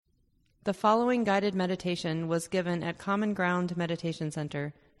The following guided meditation was given at Common Ground Meditation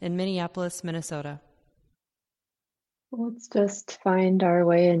Center in Minneapolis, Minnesota. Let's just find our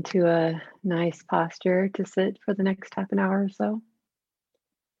way into a nice posture to sit for the next half an hour or so.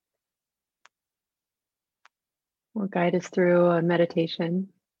 We'll guide us through a meditation,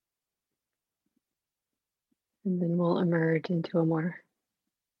 and then we'll emerge into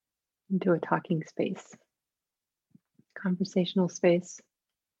a talking space, conversational space.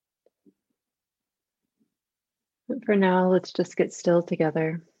 But for now, let's just get still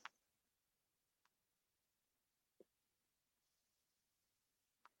together.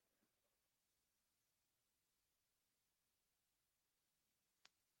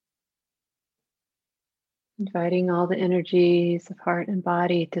 Inviting all the energies of heart and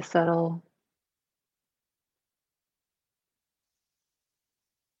body to settle.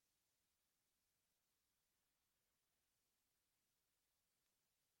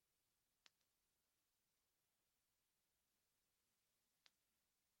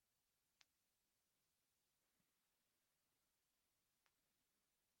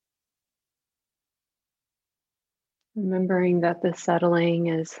 Remembering that the settling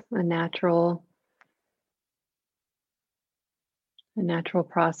is a natural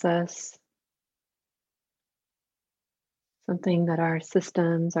process, something that our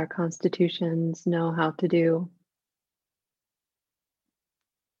systems, our constitutions know how to do.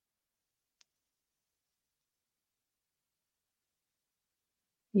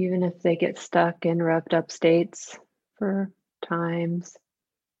 Even if they get stuck in revved up states for times,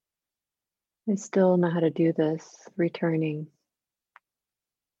 they still know how to do this, returning.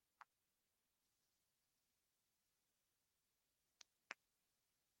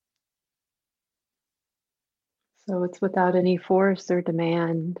 So it's without any force or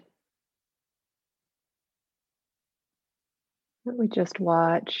demand that we just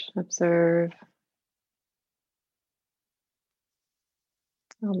watch, observe,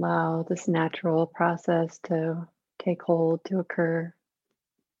 allow this natural process to take hold, to occur.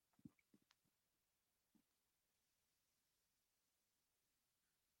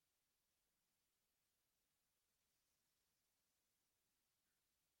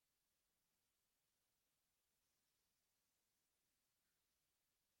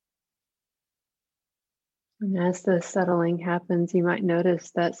 And as the settling happens, you might notice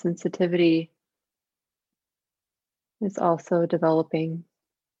that sensitivity is also developing.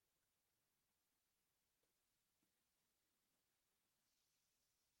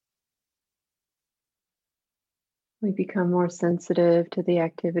 We become more sensitive to the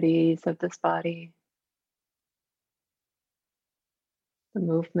activities of this body, the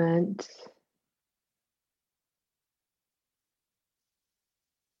movement,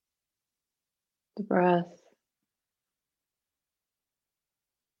 the breath.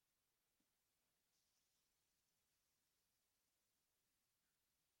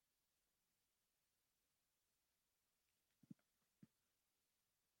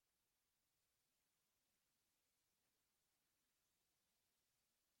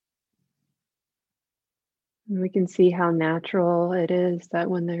 And we can see how natural it is that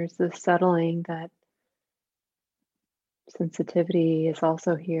when there's this settling, that sensitivity is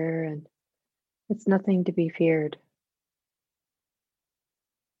also here, and it's nothing to be feared.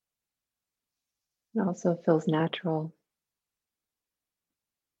 It also feels natural.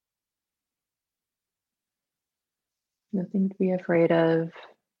 Nothing to be afraid of.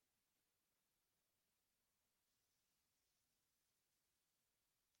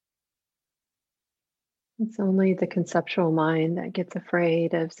 It's only the conceptual mind that gets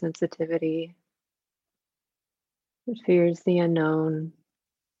afraid of sensitivity. It fears the unknown.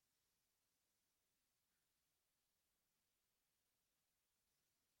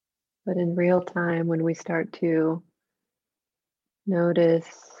 But in real time, when we start to notice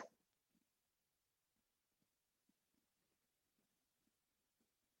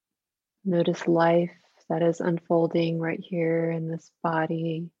life that is unfolding right here in this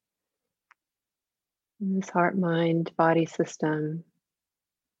body, in this heart, mind, body system,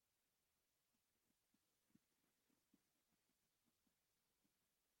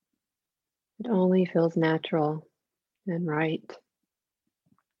 it only feels natural and right.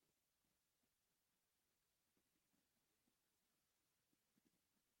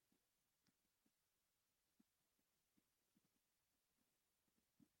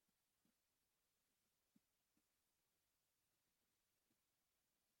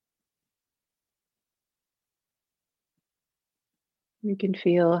 You can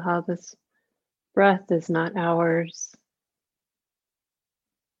feel how this breath is not ours.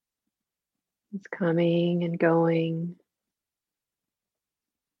 It's coming and going.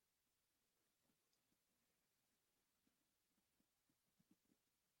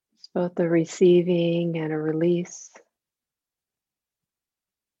 both a receiving and a release.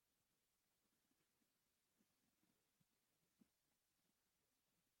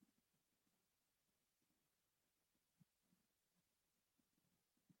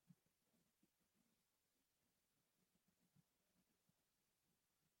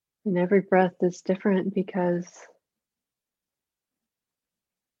 And every breath is different because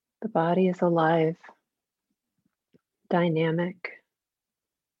the body is alive, dynamic.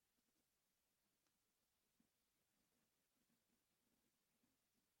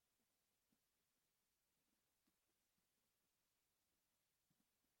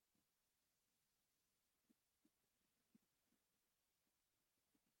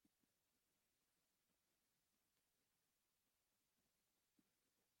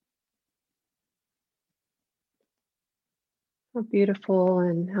 How beautiful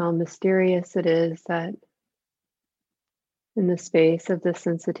and how mysterious it is that in the space of this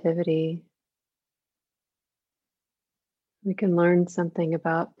sensitivity, we can learn something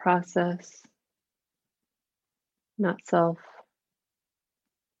about process, not self.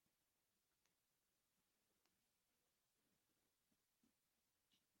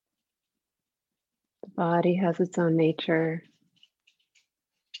 The body has its own nature,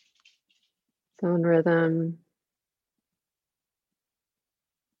 its own rhythm.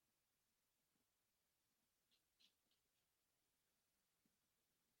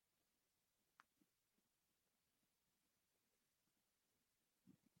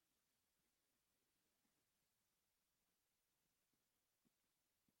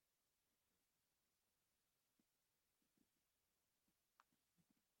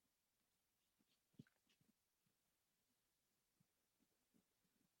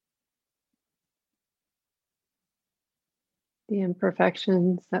 The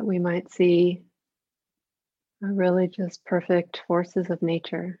imperfections that we might see are really just perfect forces of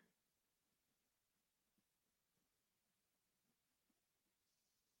nature.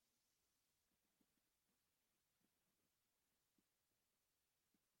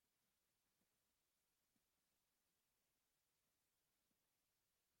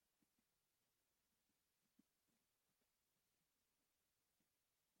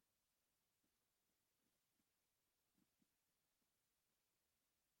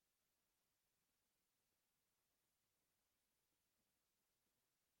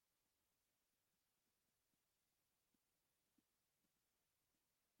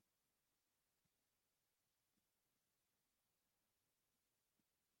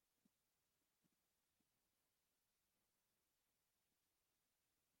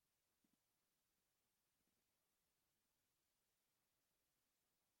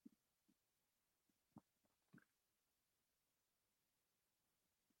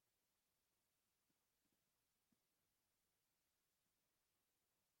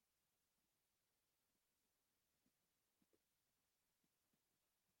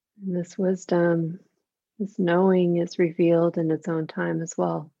 And this wisdom, this knowing is revealed in its own time as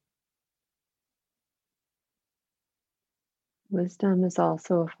well. Wisdom is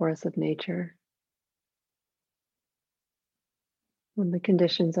also a force of nature. When the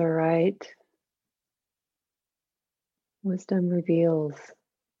conditions are right, wisdom reveals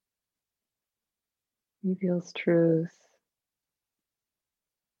truth.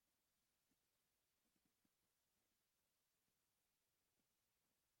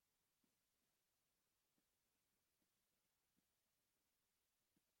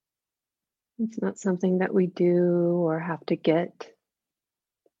 It's not something that we do or have to get.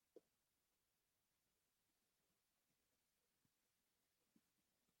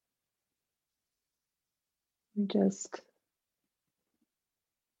 We just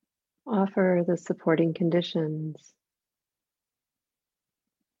offer the supporting conditions.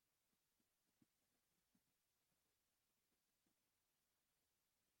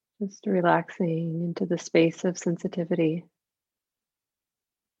 Just relaxing into the space of sensitivity,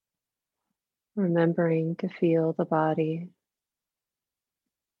 remembering to feel the body,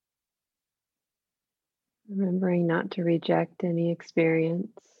 remembering not to reject any experience.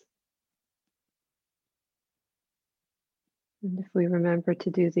 And if we remember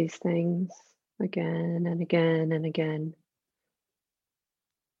to do these things again and again and again,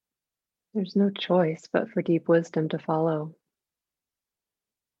 there's no choice but for deep wisdom to follow.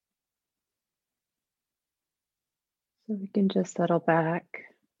 So we can just settle back,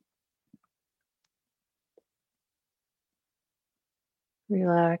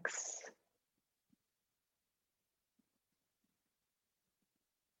 relax,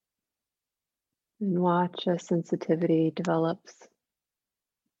 and watch as sensitivity develops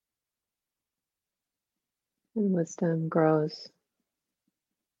and wisdom grows.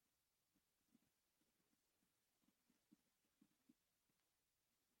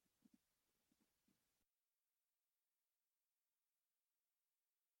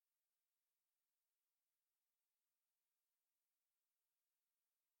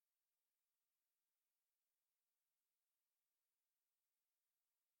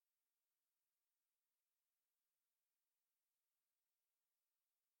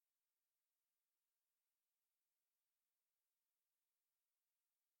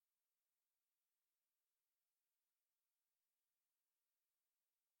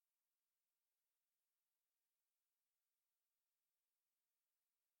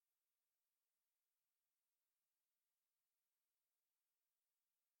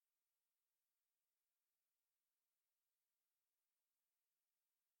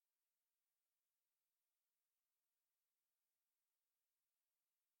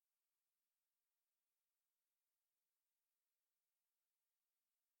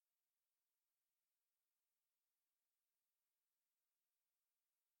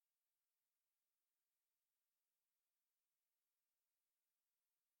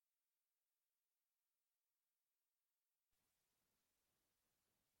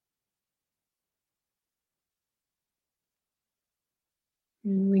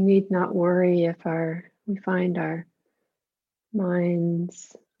 And we need not worry if we find our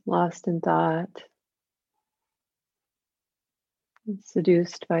minds lost in thought,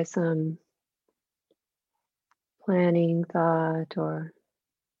 seduced by some planning thought or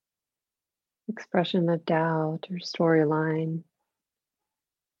expression of doubt or storyline.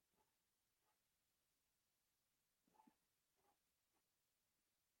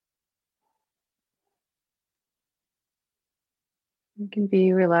 You can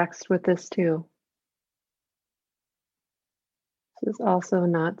be relaxed with this too. This is also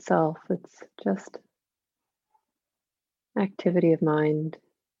not self, it's just activity of mind,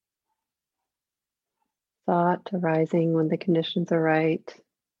 thought arising when the conditions are right.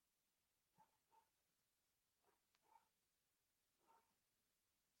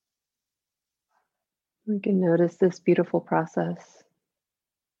 We can notice this beautiful process.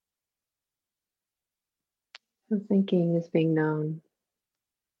 The thinking is being known.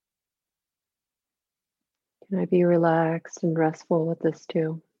 Can I be relaxed and restful with this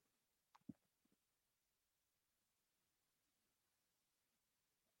too?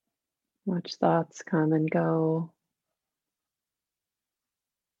 Watch thoughts come and go.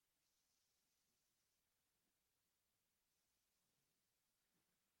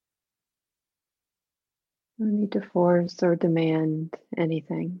 No need to force or demand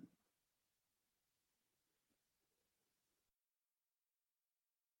anything.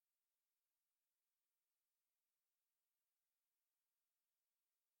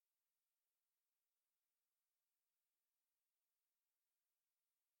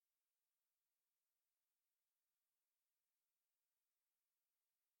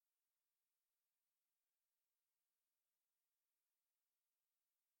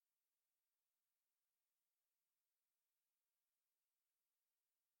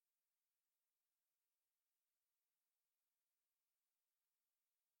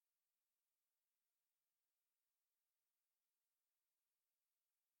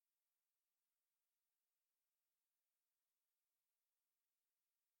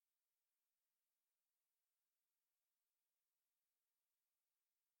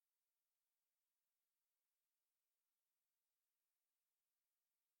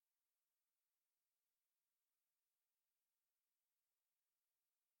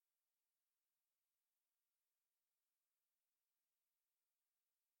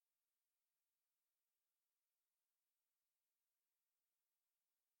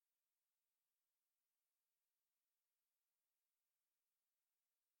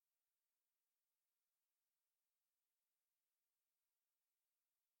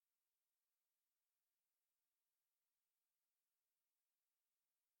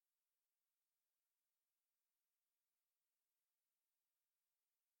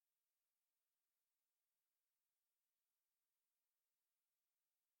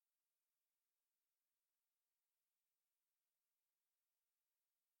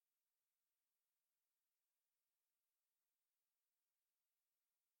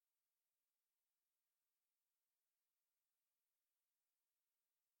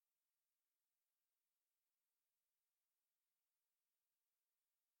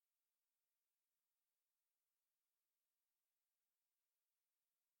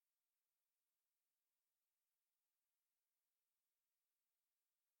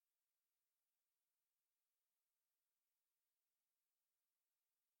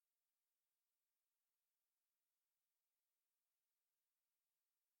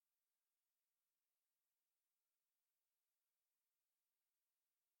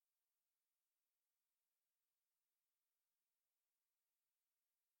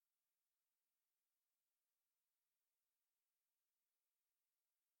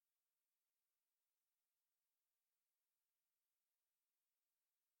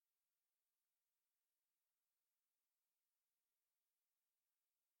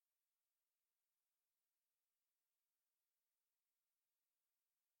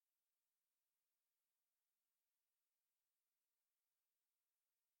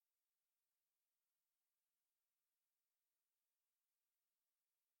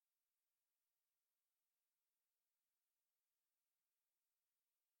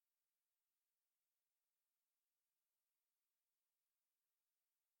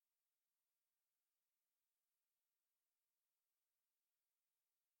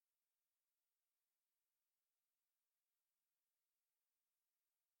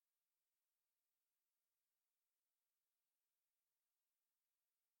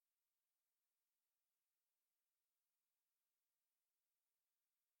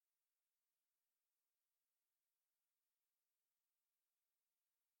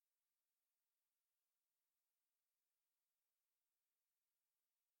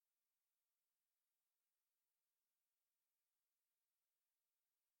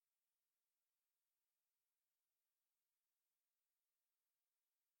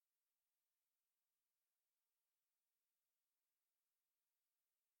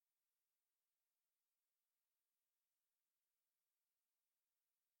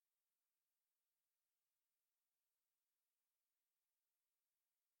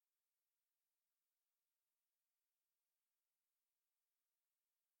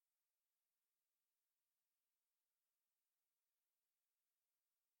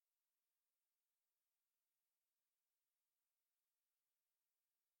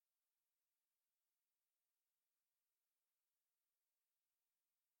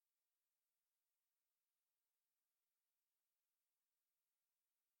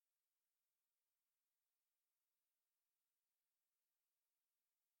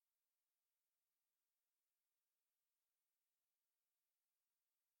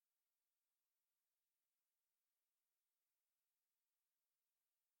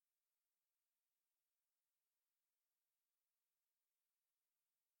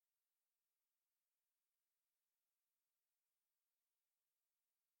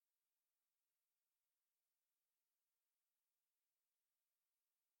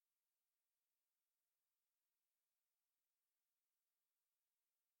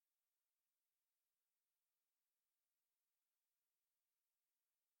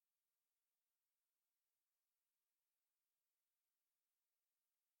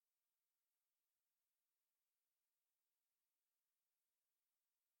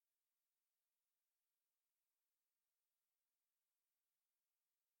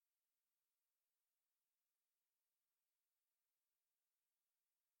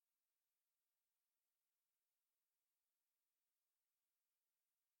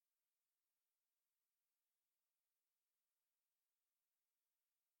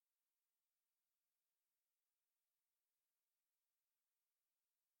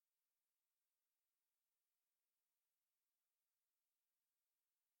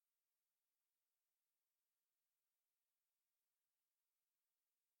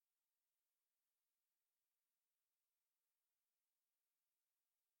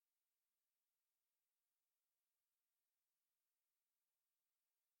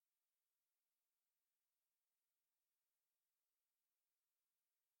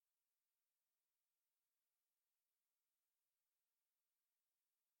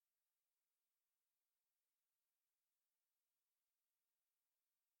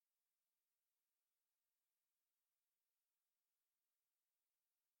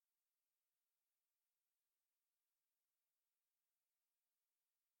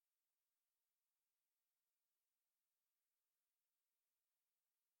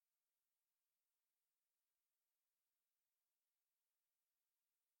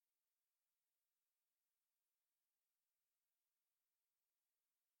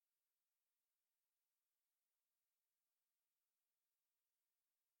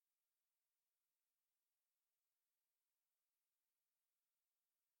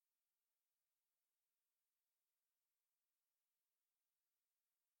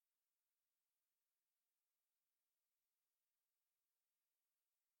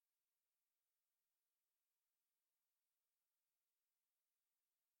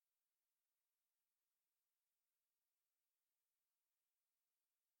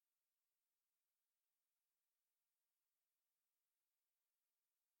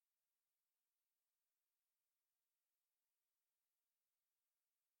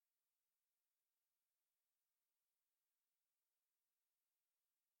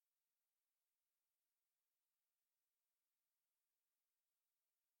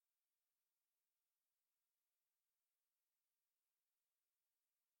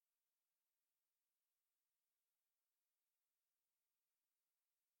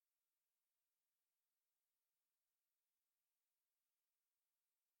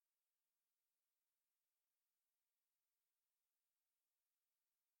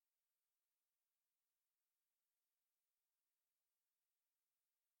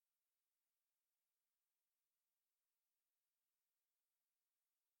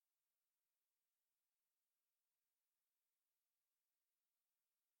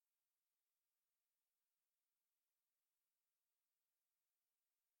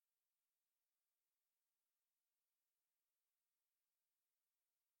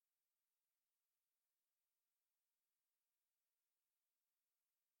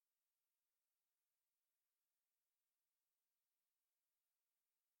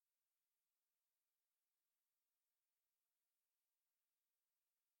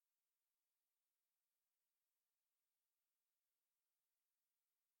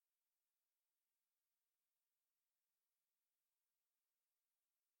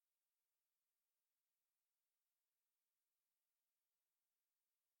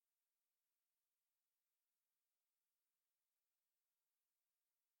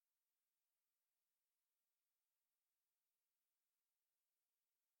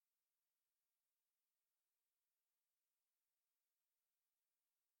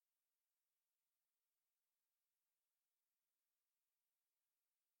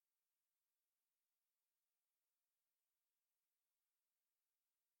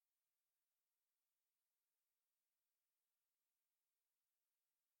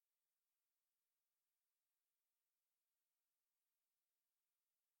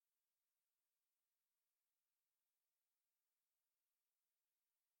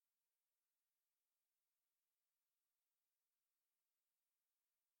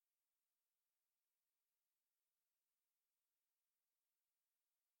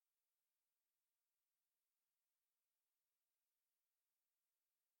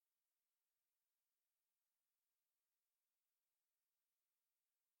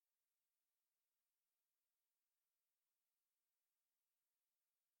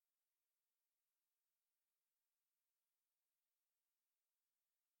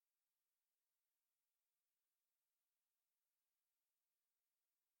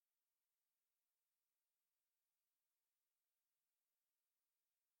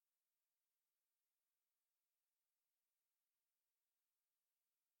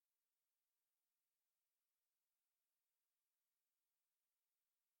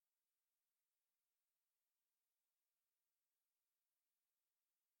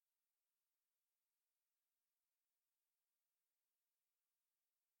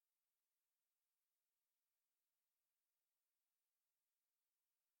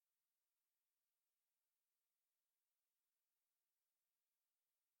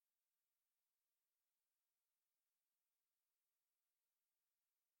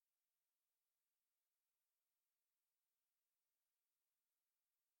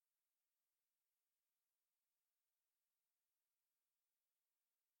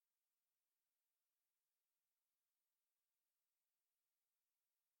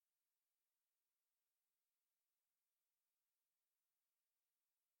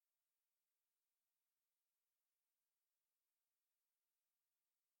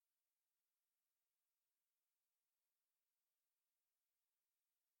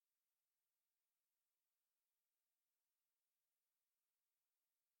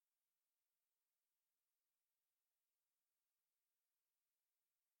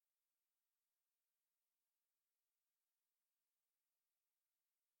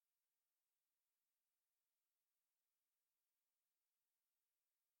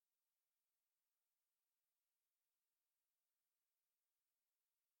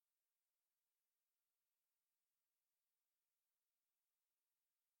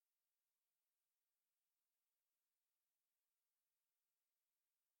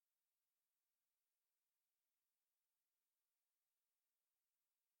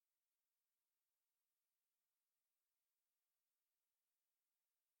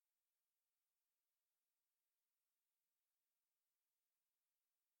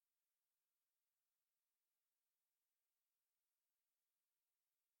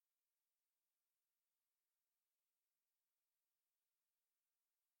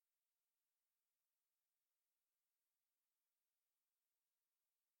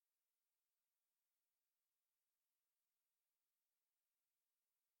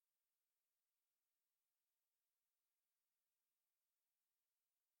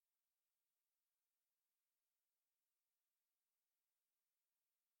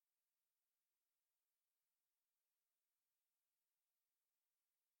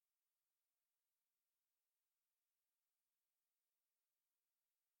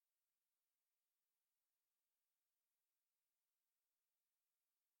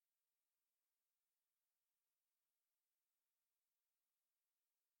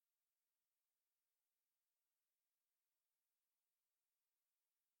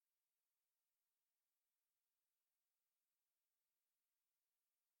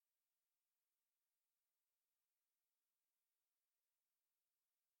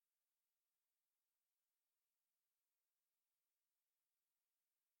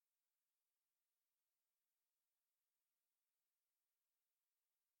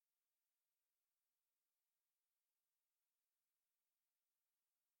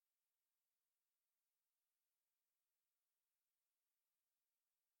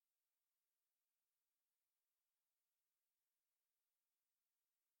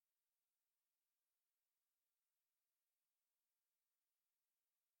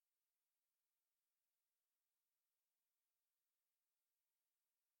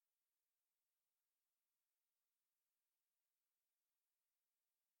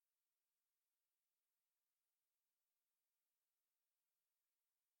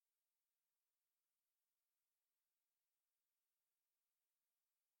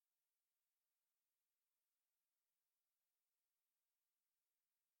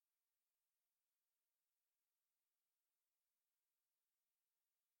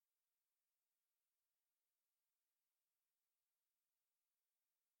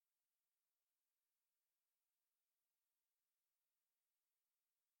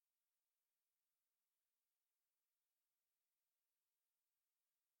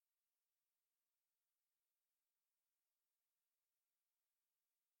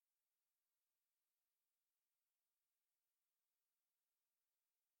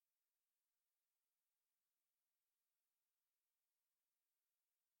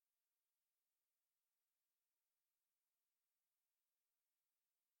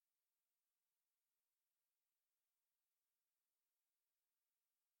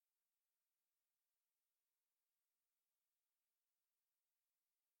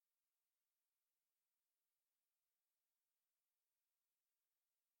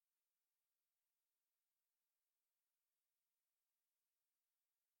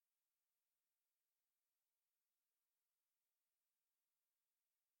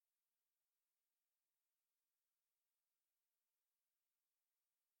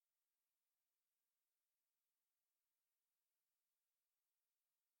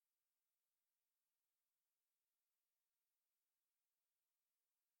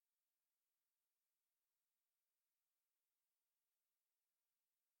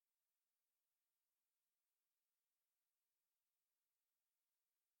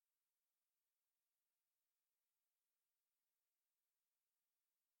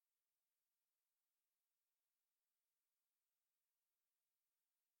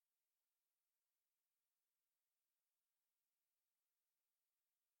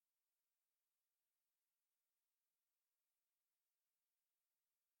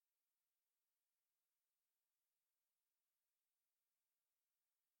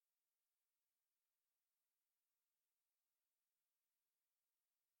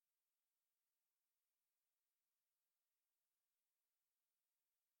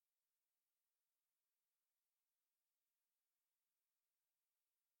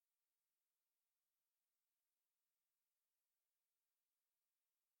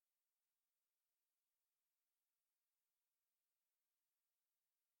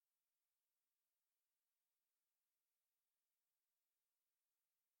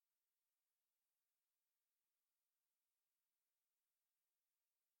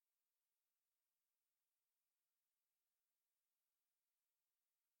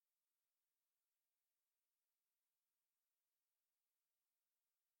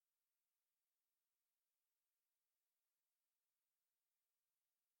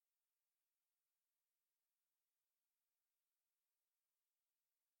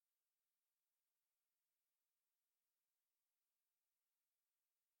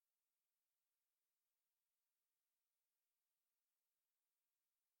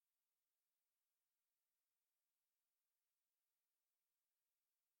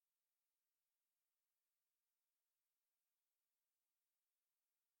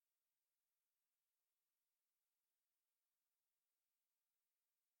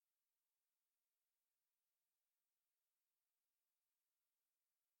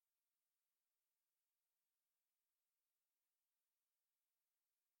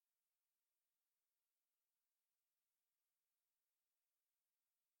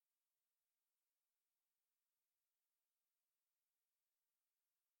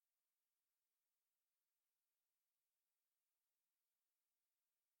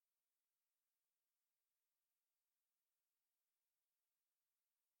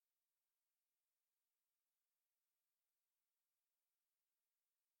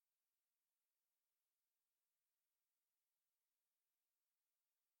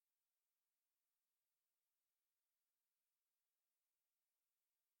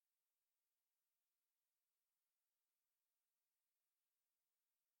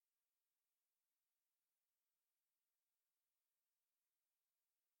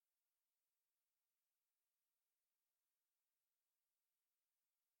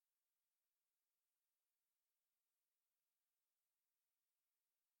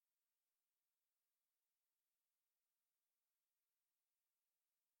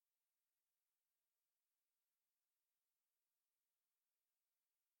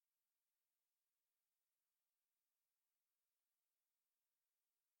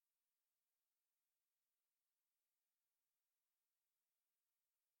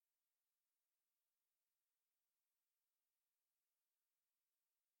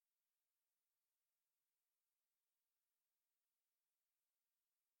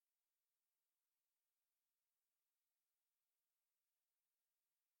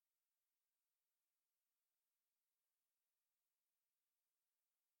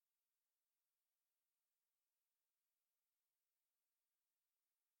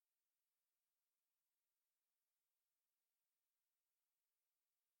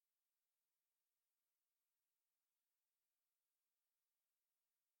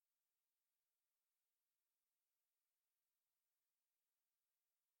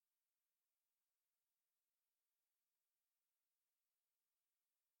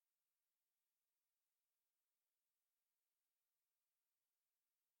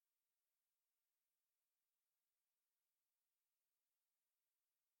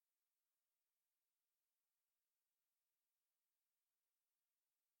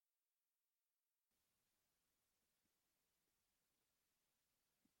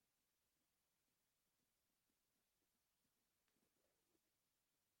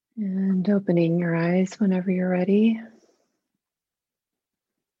 And opening your eyes whenever you're ready.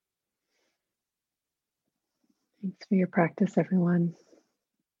 Thanks for your practice, everyone.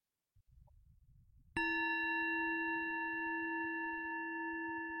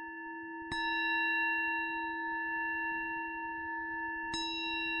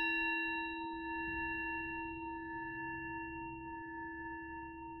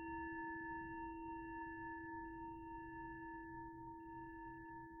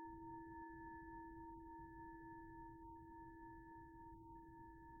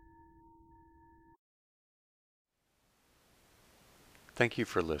 Thank you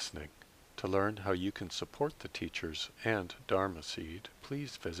for listening. To learn how you can support the teachers and Dharma Seed,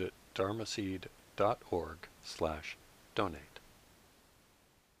 please visit dharmaseed.org/donate.